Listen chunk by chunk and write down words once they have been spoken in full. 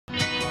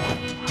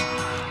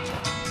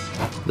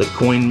the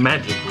coin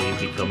magically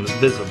becomes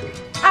visible.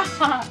 2,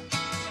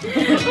 3,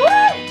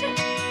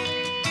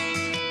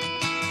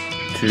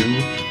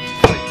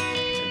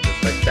 and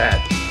just like that.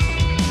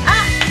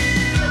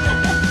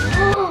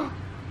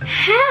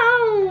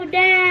 How,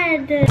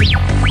 Dad?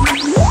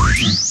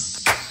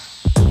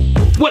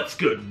 What's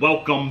good?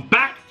 Welcome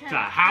back to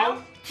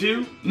How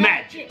to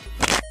Magic.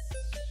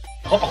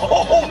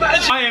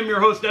 I am your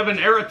host Evan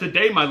Era.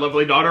 Today my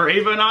lovely daughter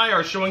Ava and I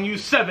are showing you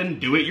 7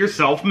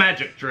 do-it-yourself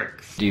magic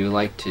tricks. Do you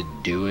like to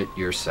do it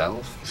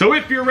yourself? So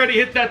if you're ready,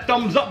 hit that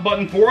thumbs up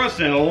button for us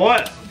and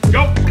let's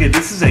go. Okay,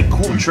 this is a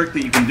cool trick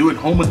that you can do at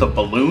home with a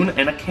balloon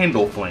and a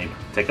candle flame.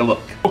 Take a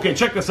look. Okay,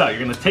 check this out.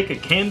 You're gonna take a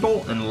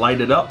candle and light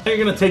it up. Then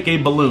you're gonna take a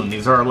balloon.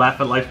 These are our Laugh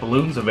at Life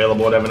balloons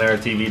available at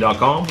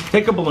evaneratv.com.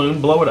 Take a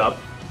balloon, blow it up.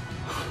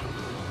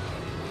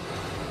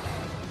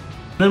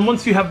 Then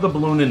once you have the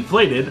balloon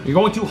inflated, you're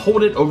going to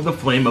hold it over the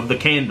flame of the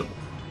candle.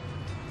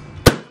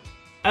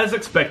 As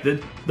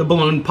expected, the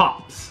balloon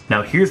pops.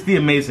 Now here's the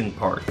amazing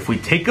part. If we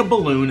take a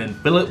balloon and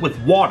fill it with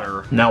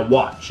water, now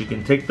watch, you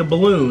can take the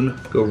balloon,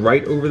 go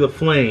right over the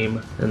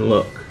flame, and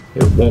look,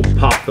 it won't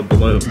pop the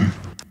balloon.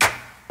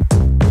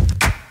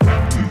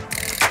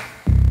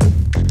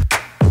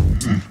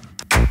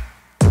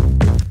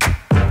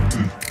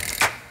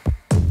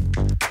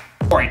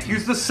 Alright,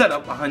 here's the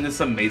setup behind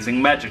this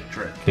amazing magic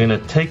trick. You're gonna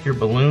take your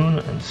balloon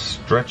and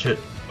stretch it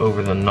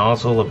over the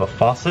nozzle of a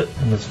faucet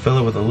and just fill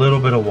it with a little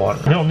bit of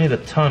water. You don't need a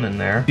ton in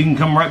there. You can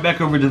come right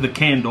back over to the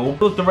candle,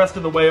 fill it the rest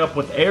of the way up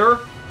with air.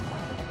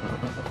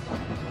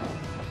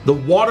 The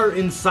water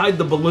inside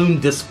the balloon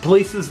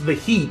displaces the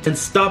heat and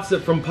stops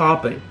it from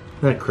popping.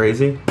 Isn't that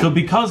crazy? So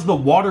because the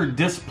water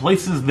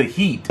displaces the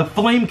heat, the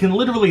flame can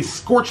literally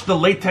scorch the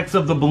latex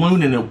of the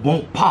balloon and it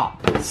won't pop.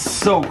 It's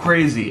so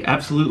crazy.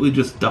 Absolutely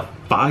just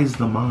defies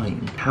the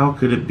mind. How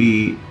could it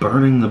be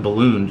burning the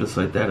balloon just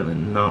like that and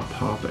then not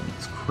popping?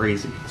 It's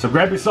crazy. So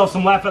grab yourself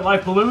some Laugh at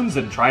Life balloons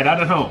and try it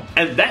out at home.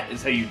 And that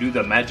is how you do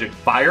the magic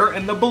fire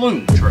and the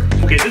balloon trick.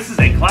 Okay, this is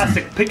a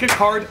classic pick a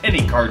card,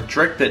 any card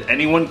trick that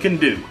anyone can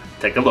do.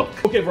 Take a look.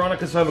 Okay,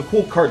 Veronica, so I have a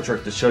cool card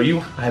trick to show you.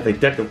 I have a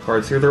deck of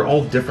cards here. They're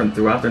all different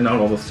throughout. They're not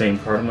all the same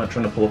card. I'm not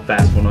trying to pull a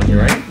fast one on you,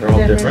 right? They're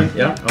all different.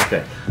 Yeah?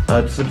 Okay.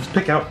 So just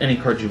pick out any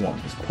card you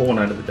want. Just pull one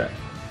out of the deck.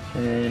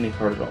 Any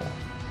card at all.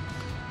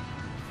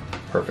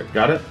 Perfect.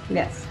 Got it?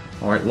 Yes.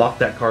 All right, lock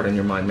that card in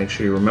your mind. Make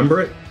sure you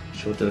remember it.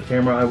 Show it to the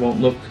camera. I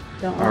won't look.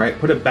 Don't all right,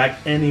 put it back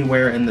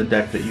anywhere in the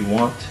deck that you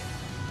want.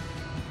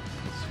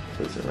 Let's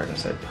place it right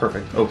inside.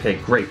 Perfect. Okay,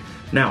 great.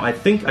 Now, I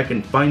think I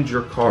can find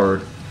your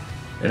card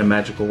in a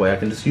magical way. I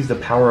can just use the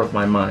power of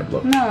my mind.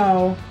 Look.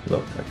 No.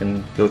 Look, I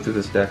can go through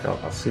this deck.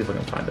 I'll see if I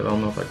can find it. I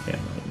don't know if I can.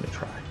 Let me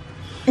try.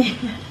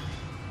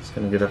 Just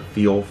gonna get a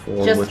feel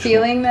for just which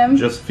feeling one, them?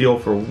 Just feel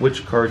for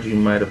which card you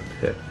might have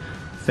picked.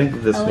 I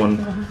think this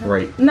one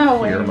right no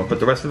here. Way. I'm gonna put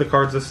the rest of the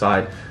cards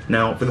aside.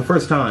 Now, for the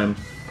first time,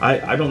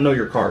 I don't know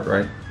your card,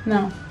 right?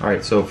 No.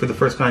 Alright, so for the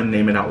first time,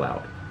 name it out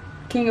loud.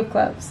 King of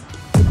Clubs.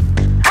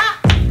 Ah!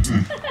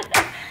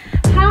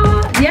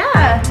 How?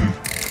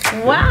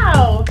 Yeah.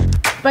 Wow.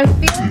 By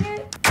feeling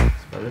it?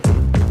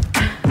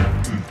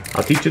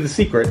 I'll teach you the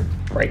secret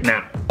right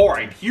now.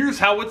 Alright, here's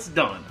how it's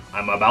done.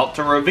 I'm about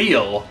to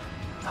reveal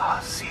the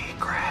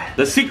secret.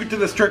 The secret to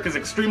this trick is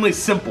extremely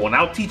simple, and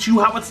I'll teach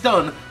you how it's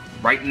done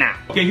right now.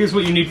 Okay, here's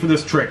what you need for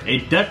this trick. A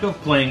deck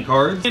of playing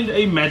cards and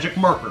a magic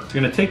marker.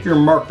 You're gonna take your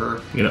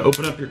marker, you're gonna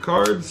open up your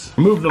cards,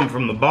 remove them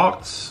from the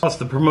box, toss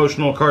the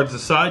promotional cards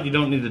aside. You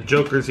don't need the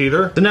jokers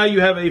either. So now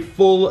you have a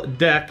full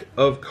deck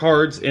of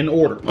cards in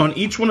order. On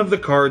each one of the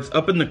cards,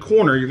 up in the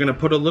corner, you're gonna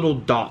put a little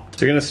dot.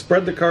 So you're gonna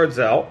spread the cards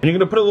out, and you're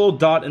gonna put a little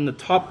dot in the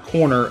top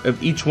corner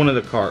of each one of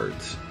the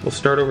cards. We'll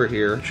start over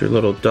here. Put your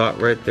little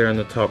dot right there in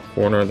the top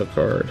corner of the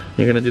card.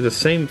 You're gonna do the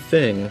same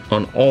thing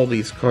on all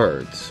these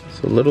cards.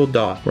 So little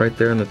dot right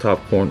there in the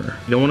top corner.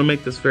 You don't wanna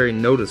make this very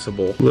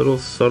noticeable. Little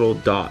subtle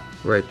dot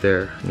right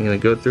there. You're gonna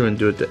go through and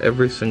do it to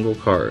every single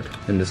card.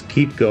 And just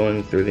keep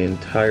going through the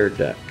entire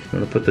deck. I'm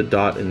gonna put the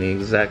dot in the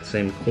exact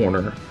same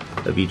corner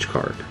of each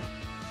card.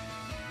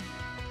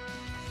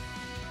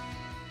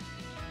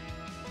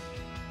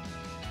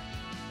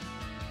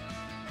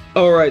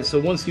 Alright, so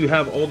once you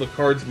have all the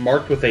cards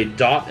marked with a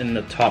dot in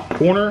the top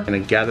corner, I'm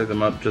going to gather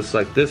them up just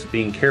like this,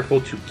 being careful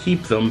to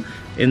keep them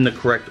in the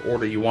correct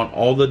order. You want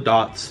all the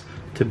dots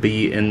to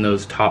be in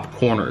those top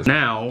corners.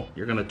 Now,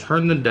 you're going to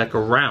turn the deck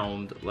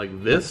around like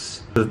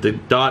this, so that the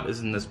dot is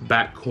in this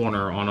back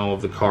corner on all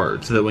of the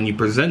cards, so that when you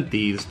present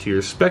these to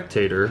your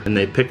spectator and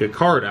they pick a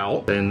card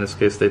out, in this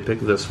case they pick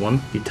this one,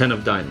 the 10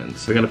 of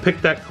diamonds. They're going to pick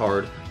that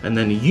card, and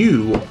then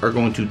you are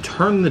going to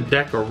turn the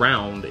deck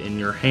around in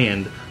your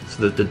hand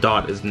so that the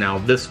dot is now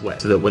this way.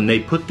 So that when they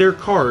put their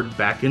card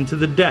back into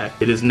the deck,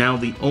 it is now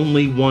the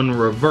only one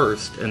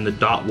reversed and the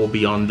dot will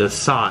be on this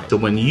side. So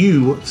when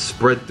you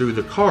spread through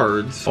the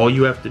cards, all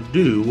you have to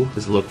do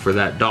is look for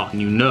that dot, and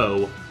you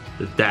know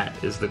that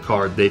that is the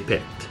card they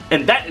picked.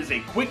 And that is a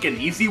quick and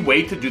easy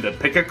way to do the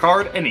pick a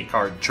card, any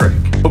card trick.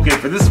 Okay,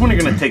 for this one, you're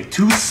gonna take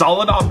two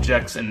solid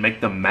objects and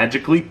make them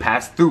magically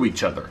pass through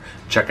each other.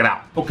 Check it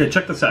out. Okay,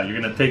 check this out. You're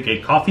gonna take a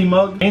coffee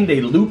mug and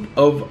a loop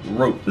of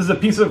rope. This is a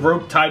piece of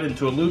rope tied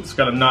into a loop. It's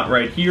got a knot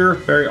right here.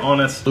 Very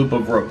honest loop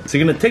of rope. So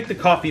you're gonna take the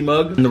coffee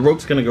mug and the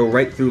rope's gonna go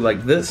right through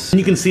like this. And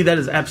you can see that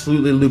is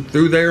absolutely looped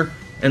through there,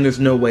 and there's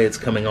no way it's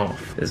coming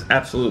off. It's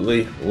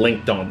absolutely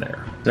linked on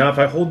there. Now if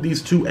I hold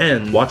these two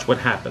ends, watch what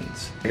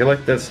happens. I go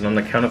like this, and on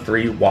the count of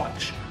 3,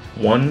 watch.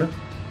 1,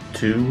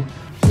 2,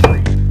 3.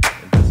 And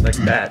just like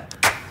that,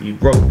 the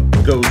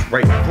rope goes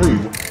right through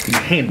the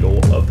handle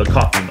of the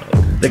coffee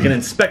mug. They can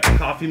inspect the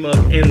coffee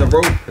mug and the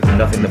rope. There's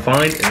nothing to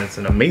find, and it's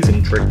an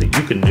amazing trick that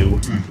you can do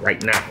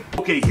right now.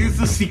 Okay, here's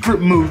the secret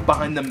move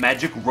behind the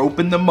magic rope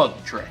and the mug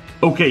trick.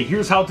 Okay,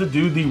 here's how to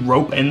do the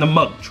rope and the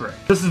mug trick.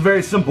 This is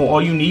very simple.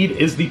 All you need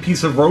is the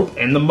piece of rope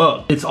and the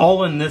mug. It's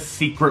all in this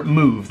secret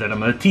move that I'm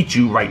gonna teach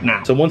you right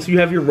now. So once you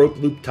have your rope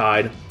loop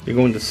tied, you're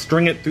going to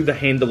string it through the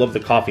handle of the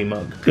coffee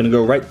mug. It's gonna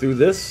go right through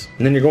this,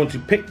 and then you're going to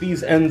pick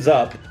these ends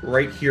up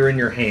right here in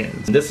your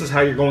hands. This is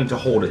how you're going to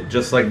hold it,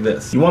 just like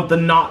this. You want the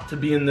knot to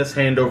be in this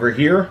hand over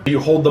here. You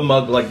hold the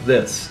mug like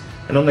this.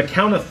 And on the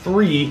count of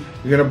 3,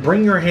 you're gonna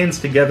bring your hands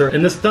together,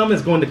 and this thumb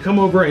is going to come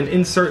over and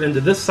insert into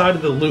this side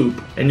of the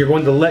loop, and you're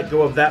going to let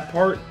go of that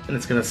part, and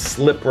it's gonna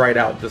slip right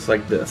out just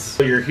like this.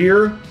 So you're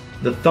here,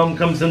 the thumb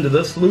comes into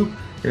this loop,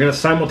 you're gonna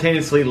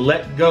simultaneously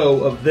let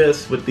go of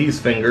this with these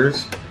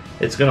fingers.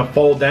 It's gonna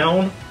fall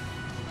down,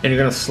 and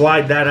you're gonna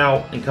slide that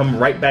out and come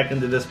right back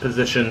into this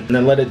position, and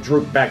then let it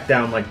droop back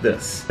down like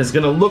this. It's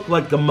gonna look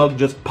like the mug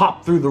just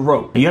popped through the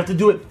rope. And you have to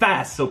do it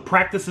fast, so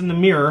practice in the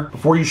mirror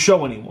before you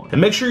show anyone. And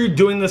make sure you're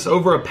doing this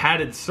over a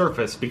padded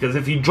surface, because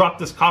if you drop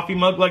this coffee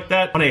mug like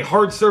that on a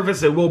hard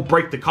surface, it will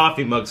break the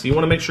coffee mug. So you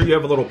wanna make sure you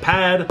have a little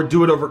pad, or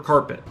do it over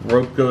carpet.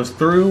 Rope goes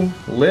through,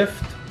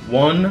 lift,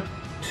 1,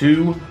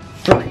 2,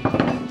 3.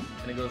 And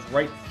it goes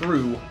right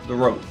through the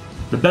rope.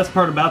 The best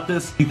part about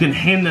this, you can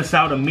hand this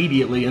out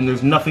immediately and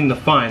there's nothing to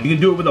find. You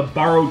can do it with a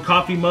borrowed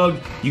coffee mug,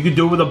 you can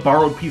do it with a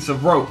borrowed piece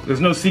of rope. There's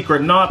no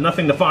secret knot,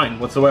 nothing to find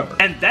whatsoever.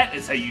 And that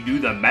is how you do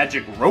the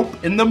magic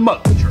rope in the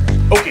mug trick.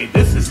 Okay,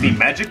 this is the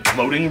magic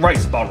floating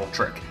rice bottle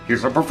trick.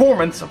 Here's a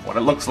performance of what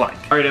it looks like.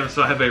 All right, Evan,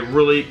 so I have a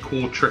really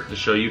cool trick to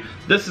show you.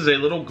 This is a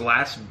little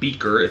glass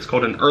beaker. It's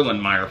called an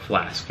Erlenmeyer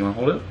flask. You wanna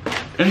hold it?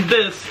 And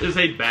this is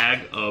a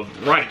bag of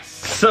rice.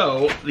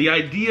 So the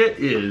idea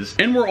is,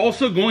 and we're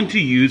also going to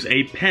use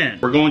a pen.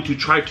 We're going to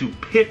try to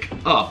pick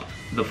up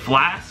the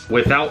flask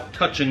without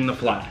touching the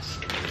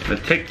flask. I'm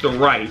gonna take the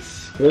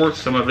rice, pour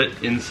some of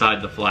it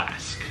inside the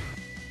flask.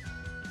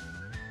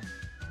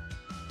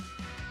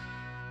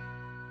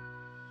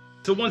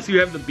 So once you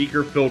have the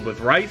beaker filled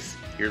with rice,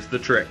 here's the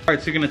trick. All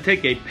right, so you're gonna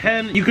take a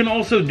pen. You can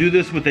also do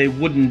this with a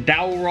wooden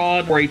dowel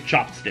rod or a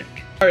chopstick.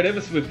 All right,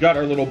 Evan, so we've got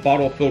our little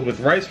bottle filled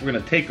with rice. We're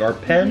gonna take our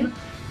pen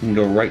and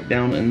go right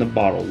down in the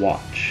bottle.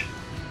 Watch.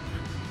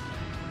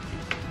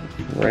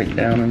 Right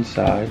down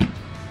inside.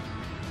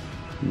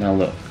 Now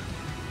look.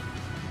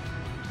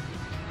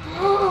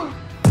 How,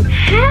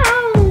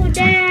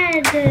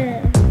 Dad?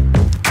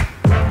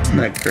 Isn't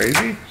that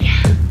crazy?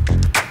 Yeah.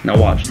 Now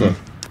watch, look.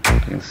 I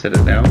can sit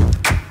it down.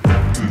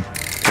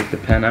 Take the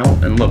pen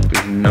out, and look,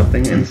 there's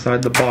nothing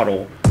inside the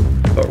bottle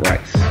but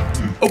rice.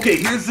 Okay,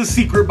 here's the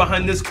secret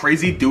behind this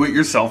crazy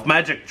do-it-yourself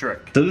magic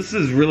trick. So this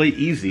is really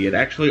easy. It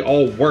actually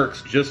all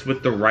works just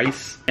with the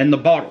rice and the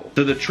bottle.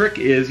 So the trick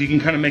is, you can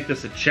kind of make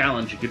this a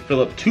challenge. You could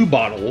fill up 2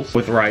 bottles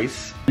with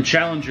rice and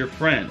challenge your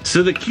friend.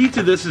 So the key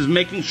to this is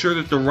making sure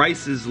that the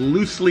rice is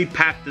loosely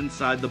packed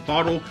inside the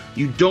bottle.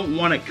 You don't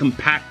want it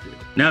compacted.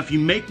 Now if you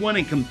make one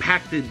and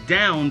compact it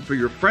down for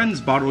your friend's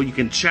bottle, you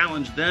can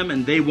challenge them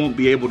and they won't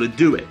be able to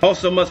do it.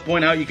 Also must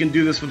point out, you can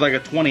do this with like a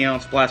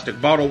 20-ounce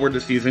plastic bottle. We're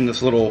just using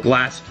this little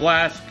glass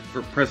flask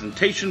for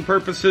presentation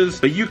purposes,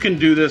 but you can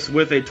do this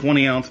with a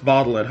 20-ounce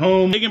bottle at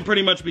home. It can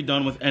pretty much be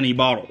done with any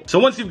bottle. So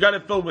once you've got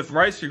it filled with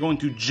rice, you're going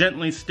to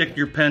gently stick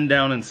your pen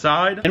down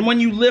inside. And when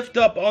you lift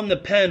up on the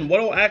pen,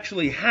 what will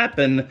actually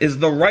happen is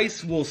the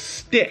rice will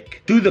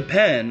stick to the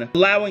pen,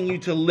 allowing you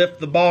to lift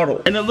the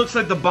bottle. And it looks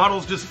like the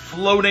bottle's just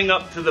floating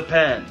up to the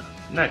pen.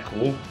 Isn't that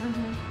cool?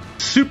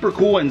 Super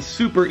cool and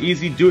super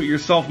easy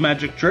do-it-yourself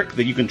magic trick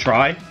that you can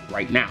try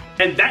right now.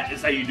 And that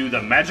is how you do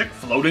the magic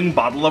floating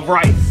bottle of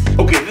rice.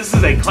 Okay, this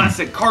is a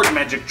classic card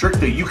magic trick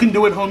that you can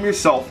do at home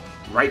yourself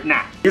right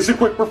now. Here's a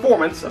quick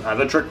performance of how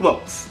the trick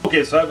looks.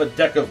 Okay, so I have a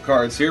deck of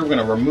cards here. We're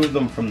gonna remove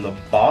them from the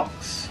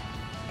box.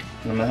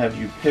 And I'm gonna have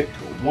you pick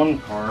one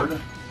card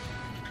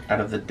out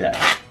of the deck.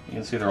 You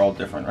can see they're all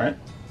different, right?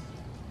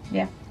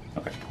 Yeah.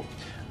 Okay,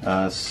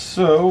 cool.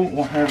 So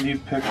we'll have you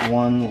pick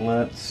one.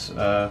 Let's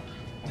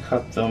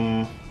cut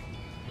them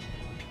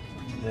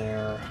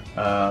there.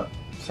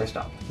 Say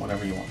stop,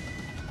 whatever you want.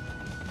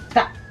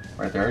 Stop.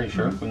 Right there, are you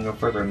sure? We can go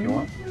further if you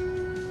want. A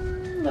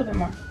little bit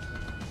more.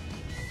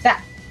 Stop.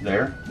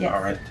 There? Yes.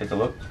 Alright, take a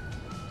look.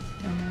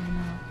 No.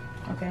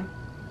 Okay.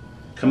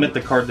 Commit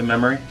the card to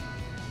memory.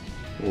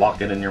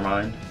 Lock it in your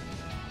mind.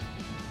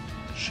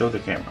 Show the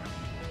camera.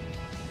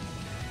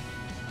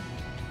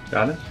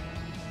 Got it?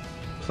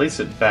 Place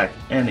it back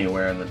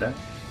anywhere in the deck.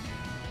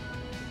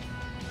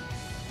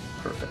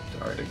 Perfect.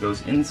 Perfect. Alright, it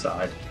goes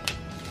inside.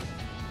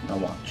 Now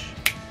watch.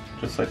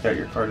 Just like that,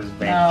 your card is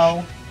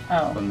vanished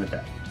from the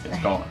deck. It's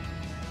gone.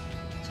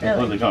 It's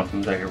completely gone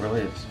from the deck. It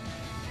really is.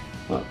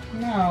 Look.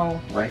 No.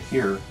 Right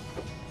here,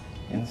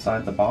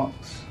 inside the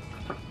box.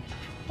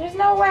 There's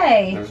no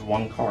way. There's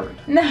one card.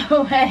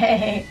 No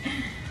way.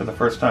 For the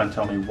first time,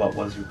 tell me, what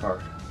was your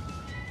card?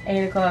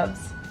 8 of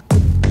clubs.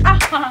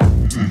 What?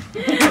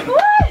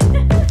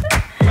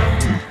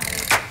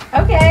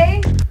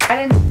 Okay.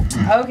 I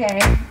didn't. Okay.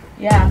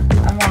 Yeah,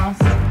 I'm lost.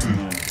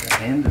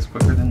 The hand is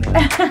quicker than the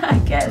eye. I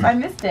guess I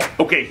missed it.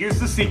 Okay, here's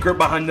the secret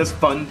behind this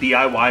fun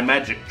DIY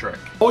magic trick.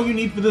 All you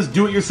need for this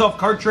do-it-yourself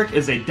card trick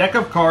is a deck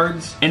of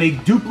cards and a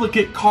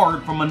duplicate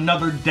card from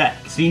another deck.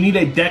 So you need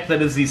a deck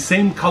that is the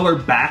same color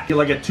back,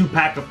 like a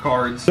 2-pack of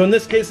cards. So in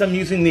this case, I'm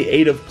using the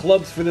 8 of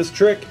clubs for this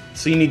trick.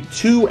 So you need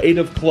 2 8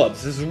 of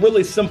clubs. This is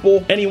really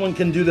simple. Anyone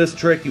can do this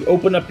trick. You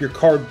open up your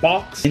card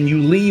box and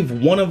you leave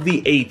one of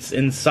the 8s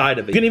inside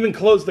of it. You can even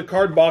close the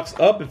card box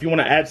up if you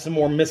want to add some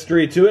more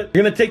mystery to it.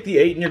 You're going to take the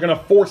 8 and you're going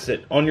to force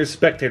it on your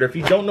spectator. If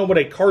you don't know what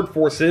a card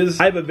force is,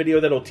 I have a video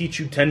that'll teach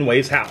you 10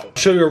 ways how. I'll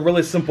show you a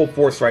really simple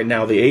force right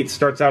now. The 8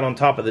 starts out on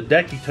top of the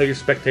deck. You tell your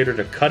spectator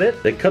to cut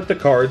it. They cut the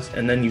cards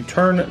and then you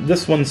turn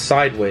this one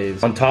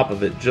sideways on top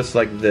of it just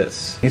like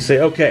this. You say,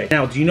 okay,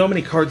 now do you know how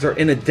many cards are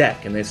in a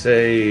deck? And they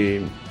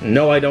say,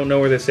 no, I don't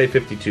know, or they say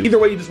 52. Either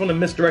way, you just want to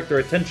misdirect their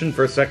attention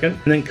for a second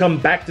and then come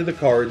back to the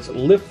cards,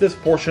 lift this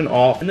portion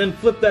off, and then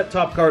flip that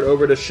top card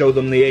over to show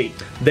them the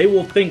 8. They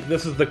will think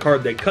this is the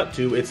card they cut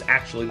to. It's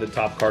actually the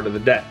top card of the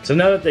deck. So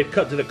now that they've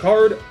cut to the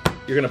card,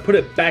 you're going to put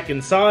it back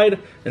inside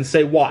and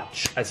say,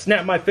 watch. I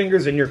snap my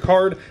fingers and your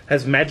card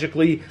has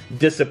magically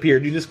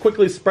disappeared. You just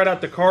quickly spread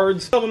out the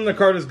cards. Tell them the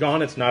card is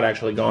gone. It's not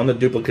actually gone. The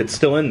duplicate's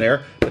still in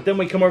there. But then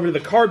we come over to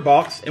the card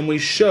box and we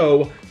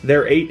show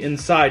their 8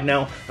 inside.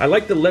 Now, I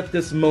like to let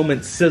this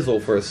moment sizzle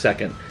for a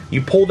second.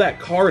 You pull that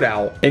card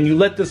out and you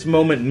let this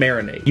moment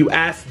marinate. You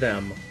ask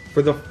them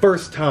for the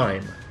first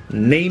time,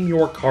 name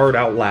your card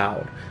out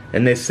loud.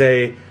 And they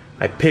say,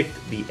 I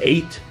picked the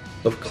 8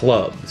 of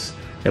clubs.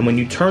 And when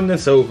you turn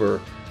this over,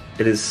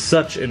 it is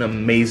such an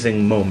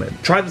amazing moment.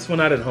 Try this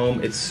one out at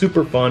home. It's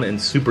super fun and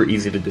super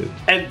easy to do.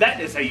 And that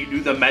is how you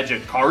do the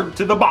magic card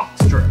to the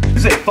box trick.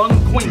 It's a fun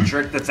coin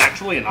trick that's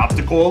actually an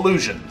optical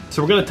illusion.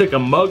 So we're gonna take a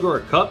mug or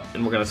a cup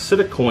and we're gonna sit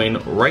a coin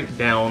right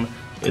down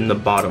in the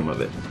bottom of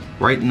it.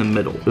 Right in the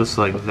middle, just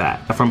like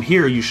that. Now from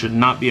here, you should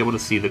not be able to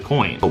see the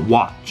coin, but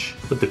watch.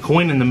 Put the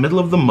coin in the middle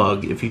of the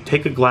mug. If you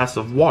take a glass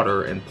of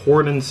water and pour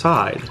it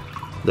inside,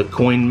 the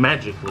coin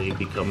magically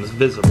becomes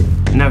visible.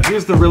 Now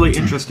here's the really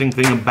interesting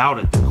thing about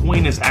it. The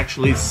coin is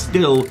actually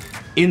still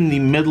in the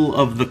middle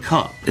of the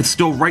cup. It's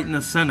still right in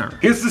the center.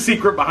 Here's the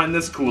secret behind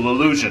this cool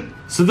illusion.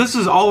 So this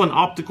is all an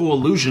optical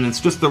illusion. It's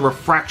just the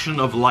refraction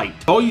of light.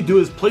 All you do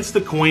is place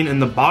the coin in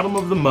the bottom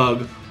of the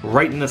mug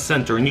right in the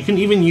center, and you can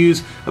even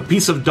use a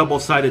piece of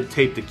double-sided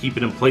tape to keep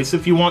it in place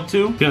if you want to.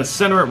 You're gonna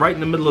center it right in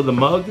the middle of the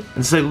mug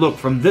and say, look,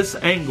 from this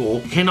angle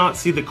you cannot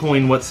see the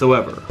coin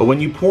whatsoever, but when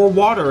you pour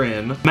water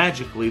in,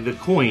 magically the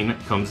coin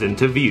comes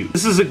into view.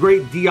 This is a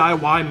great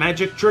DIY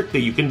magic trick that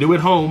you can do at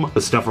home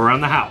with stuff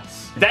around the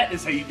house. That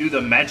is how you do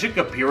the magic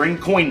appearing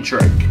coin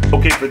trick.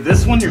 Okay, for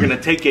this one you're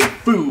gonna take a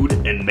food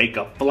and make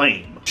a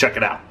flame. Check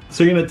it out.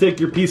 So you're gonna take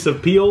your piece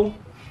of peel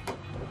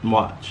and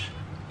watch.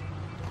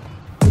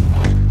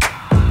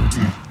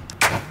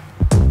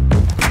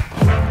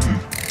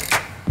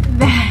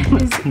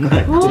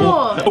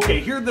 Cool. Okay,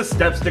 here are the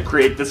steps to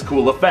create this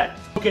cool effect.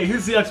 Okay,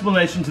 here's the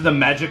explanation to the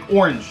magic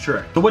orange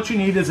trick. So what you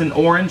need is an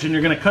orange, and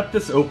you're gonna cut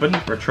this open,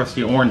 or a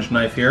trusty orange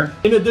knife here.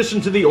 In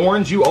addition to the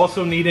orange, you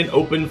also need an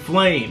open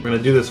flame. We're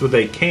gonna do this with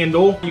a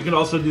candle. You can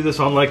also do this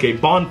on like a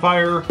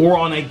bonfire or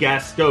on a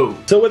gas stove.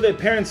 So with a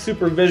parent's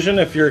supervision,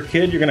 if you're a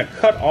kid, you're gonna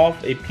cut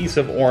off a piece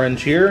of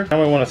orange here.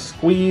 Now we wanna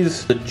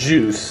squeeze the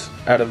juice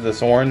out of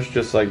this orange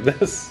just like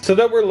this, so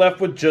that we're left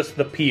with just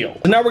the peel.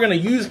 So now we're gonna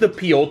use the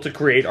peel to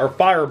create our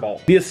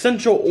fireball. The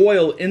essential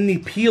oil in the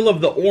peel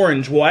of the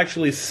orange will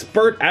actually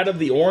spurt out of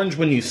the orange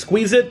when you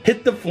squeeze it,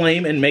 hit the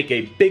flame, and make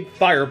a big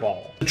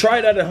fireball. Try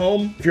it out at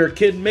home. If you're a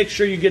kid, make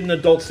sure you get an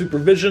adult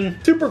supervision.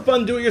 Super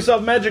fun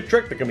do-it-yourself magic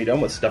trick that can be done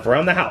with stuff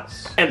around the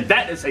house. And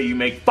that is how you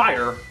make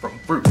fire from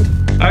fruit.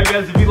 Alright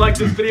guys, if you liked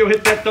this video,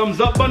 hit that thumbs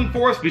up button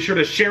for us. Be sure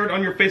to share it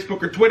on your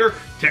Facebook or Twitter.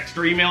 Text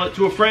or email it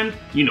to a friend.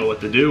 You know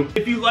what to do.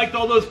 If you liked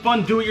all those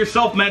fun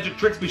do-it-yourself magic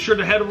tricks, be sure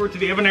to head over to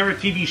the Evanera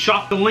TV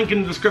shop. The link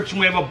in the description.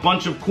 We have a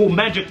bunch of cool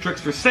magic tricks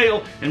for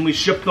sale, and we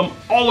ship them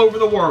all over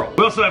the world.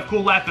 We also have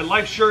cool Laugh at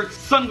Life shirts,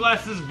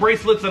 sunglasses,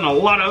 bracelets, and a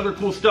lot of other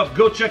cool stuff.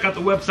 Go check out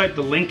the website.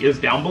 The link is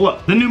down below.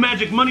 The new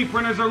magic money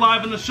printers are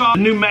live in the shop.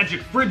 The new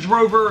magic fridge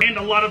rover, and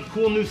a lot of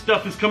cool new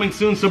stuff is coming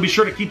soon, so be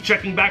sure to keep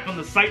checking back on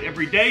the site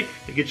every day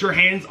to get your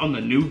hands on the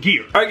new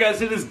gear. Alright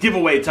guys, it is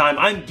giveaway time.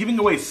 I'm giving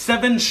away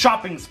 7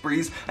 shopping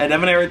sprees at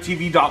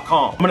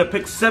EvanEraTV.com. I'm going to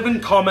pick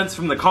 7 comments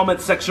from the comment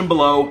section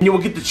below, and you will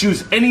get to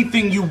choose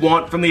anything you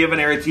want from the Evan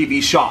Era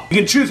TV shop. You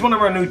can choose one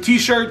of our new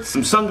t-shirts,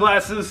 some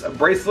sunglasses, a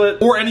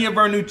bracelet, or any of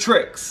our new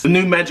tricks. The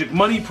new magic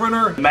money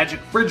printer, the magic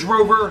fridge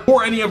rover,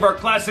 or any of our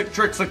classic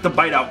tricks like the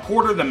bite out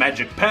quarter, the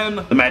magic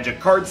pen, the magic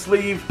card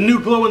sleeve, the new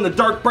glow in the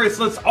dark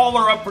bracelets. All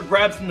are up for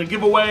grabs in the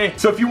giveaway.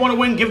 So if you want to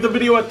win, give the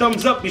video a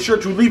thumbs up. Be sure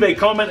to leave a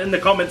comment in the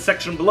comment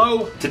section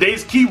below.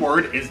 Today's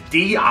keyword is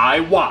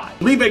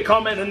DIY. Leave a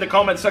comment in the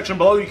comment section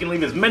below. You can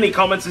leave as many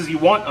comments as you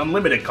want,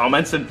 unlimited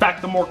comments. In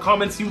fact, the more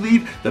comments you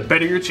leave, the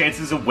better your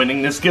chances of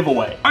winning this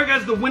giveaway. Alright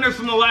guys, the winners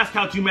from the last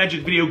How To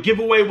Magic video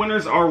giveaway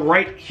winners are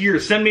right here.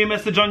 Send me a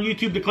message on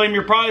YouTube to claim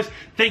your prize.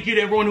 Thank you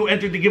to everyone who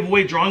entered the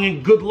giveaway drawing,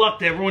 and good luck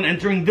to everyone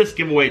entering this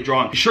giveaway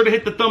drawing. Be sure to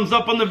hit the thumbs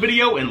up on the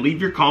video and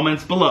leave your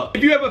comments below.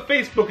 If you have a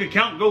Facebook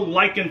account, go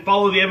like and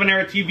follow the Evan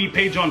Era TV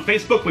page on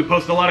Facebook. We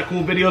post a lot of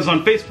cool videos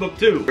on Facebook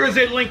too. There is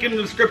a link in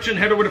the description.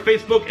 Head over to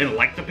Facebook and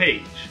like the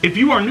page. If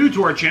you are new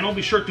to our channel,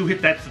 be sure to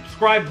hit that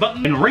subscribe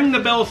button and ring the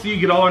bell so you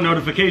get all our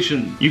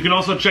notifications. You can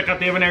also check out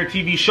the Evan Era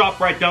TV shop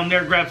right down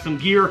there, grab some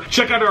gear.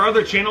 Check out our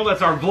other channel,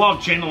 that's our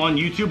vlog channel on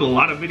YouTube. A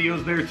lot of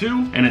videos there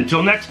too. And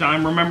until next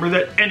time, remember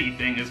that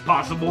anything is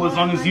possible as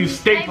long as you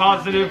stay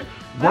positive,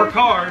 work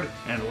hard,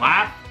 and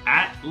laugh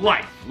at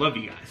life. Love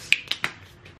you guys.